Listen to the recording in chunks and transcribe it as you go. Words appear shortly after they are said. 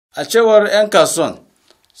A cewar 'yan kasuwan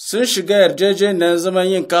sun shiga yarjejeniyar zaman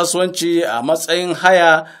yin kasuwanci a matsayin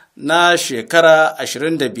haya na shekara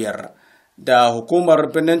 25 da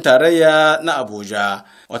hukumar birnin tarayya na Abuja,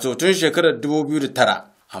 wato tun shekarar 2009.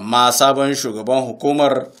 Amma sabon shugaban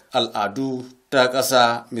hukumar al'adu ta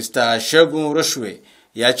ƙasa Mr. Shegun Rushwe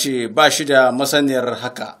ya ce ba shi da masaniyar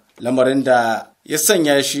haka, lamarin da ya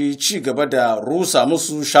sanya shi ci gaba da rusa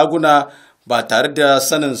musu shaguna ba tare da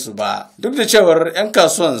saninsu ba. Duk da cewar 'yan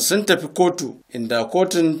kasuwan sun tafi kotu, inda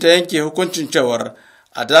kotun ta yanke hukuncin cewar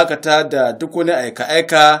a dakata da duk wani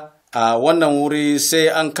aika-aika a wannan wuri sai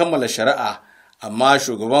an kammala shari'a, amma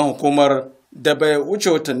shugaban hukumar da bai wuce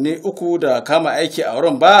watanni 3 da kama aiki a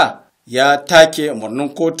wurin ba ya take umarnin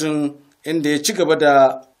kotun, inda ya ci gaba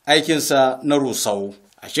da aikinsa na rusau.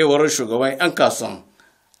 A cewar shugaban 'yan kasuwan,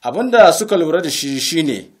 abinda suka lura da shi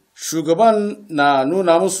shine shugaban na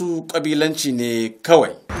nuna musu kabilanci ne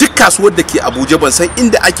kawai. Duk kasuwar da ke Abuja ban san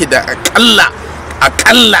inda ake da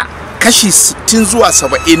akalla kashi 60 zuwa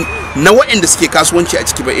 70 na waɗanda suke kasuwanci a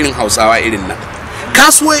ciki ba irin Hausawa irin nan.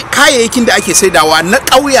 Kayayyakin da ake saidawa na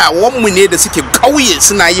ƙauyawanmu ne da suke ƙauye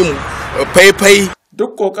suna yin faifai.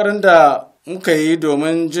 Duk ƙoƙarin da muka yi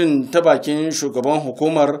domin jin ta bakin shugaban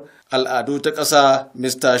hukumar al'adu ta ƙasa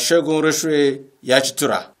Mr. Shegun Rushwe ya ci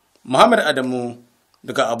tura. Muhammad Adamu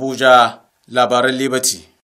daga Abuja, labaran Liberty.